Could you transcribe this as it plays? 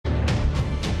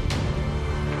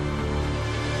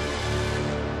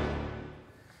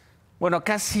Bueno, a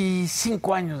casi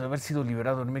 5 años de haber sido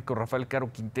liberado en México, Rafael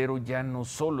Caro Quintero ya no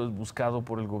solo es buscado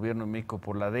por el gobierno de México,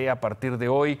 por la DEA, a partir de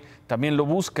hoy también lo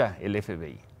busca el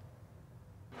FBI.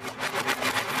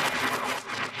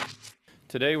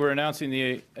 Today we're announcing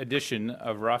the addition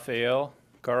of Rafael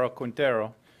Caro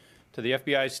Quintero to the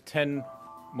FBI's 10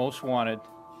 most wanted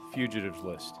fugitives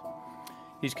list.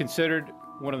 He's considered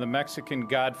one of the Mexican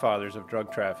godfathers of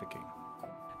drug trafficking.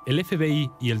 El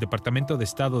FBI y el Departamento de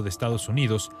Estado de Estados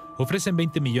Unidos ofrecen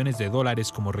 $20 millones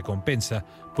como recompensa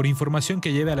por información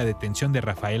que lleve a la detención de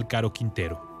Rafael Caro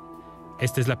Quintero.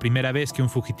 Esta es la primera vez que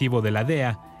un fugitivo de la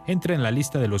DEA entra en la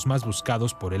lista de los más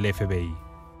buscados por el FBI.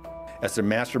 As the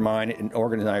mastermind and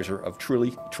organizer of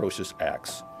truly atrocious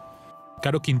acts.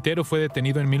 Caro Quintero fue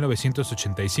detenido en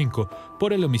 1985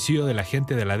 por el homicidio del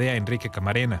agente de la DEA Enrique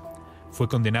Camarena. Fue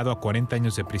condenado a 40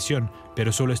 años de prisión,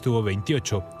 pero solo estuvo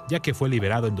 28, ya que fue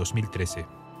liberado en 2013.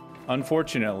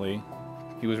 Unfortunately,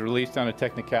 he was released on a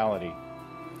technicality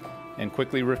and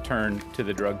quickly returned to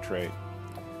the drug trade.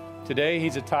 Today,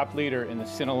 he's a top leader in the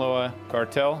Sinaloa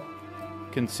cartel,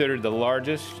 considered the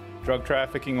largest drug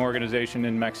trafficking organization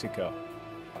in Mexico.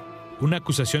 Una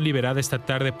acusación liberada esta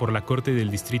tarde por la Corte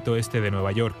del Distrito Este de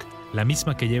Nueva York, la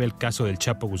misma que lleva el caso del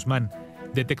Chapo Guzmán,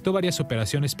 detectó varias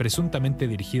operaciones presuntamente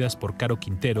dirigidas por Caro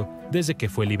Quintero desde que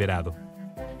fue liberado.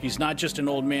 He's not just an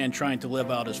old man trying to live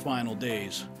out his final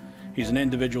days. He's an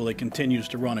individual that continues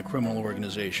to run a criminal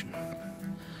organization.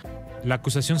 La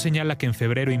acusación señala que en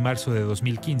febrero y marzo de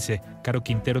 2015, Caro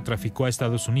Quintero traficó a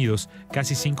Estados Unidos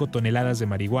casi 5 toneladas de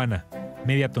marihuana,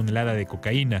 media tonelada de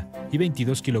cocaína y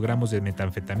 22 kilogramos de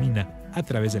metanfetamina a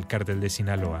través del cártel de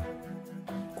Sinaloa.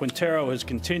 Quintero has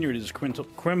continued his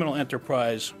criminal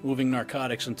enterprise moving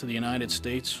narcotics into the United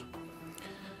States.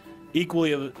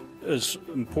 Equally as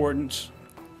important,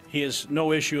 he has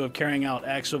no issue of carrying out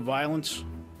acts of violence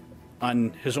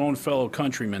on his own fellow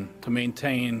countrymen to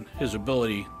maintain his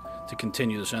ability to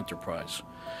continue this enterprise.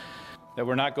 That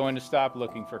we're not going to stop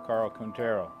looking for Caro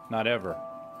Quintero, not ever,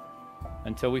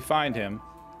 until we find him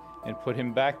and put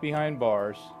him back behind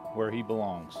bars where he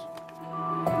belongs.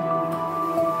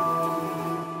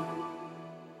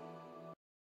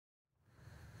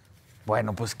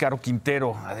 Bueno, pues Caro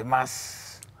Quintero,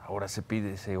 además, ahora se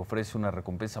ofrece una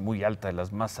recompensa muy alta, de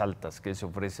las más altas que se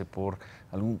ofrece por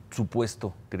algún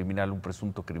supuesto criminal, un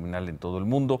presunto criminal en todo el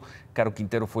mundo. Caro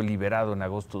Quintero fue liberado en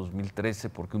agosto de 2013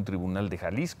 porque un tribunal de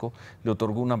Jalisco le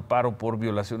otorgó un amparo por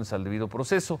violaciones al debido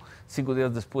proceso. 5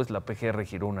 días después, la PGR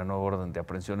giró una nueva orden de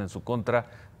aprehensión en su contra,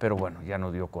 pero bueno, ya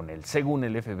no dio con él. Según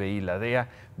el FBI y la DEA,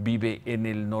 vive en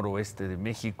el noroeste de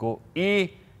México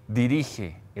y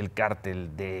dirige el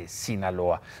cártel de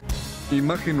Sinaloa.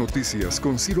 Imagen Noticias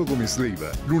con Ciro Gómez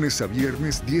Leiva, lunes a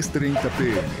viernes 10:30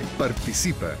 p.m.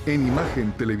 Participa en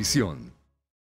Imagen Televisión.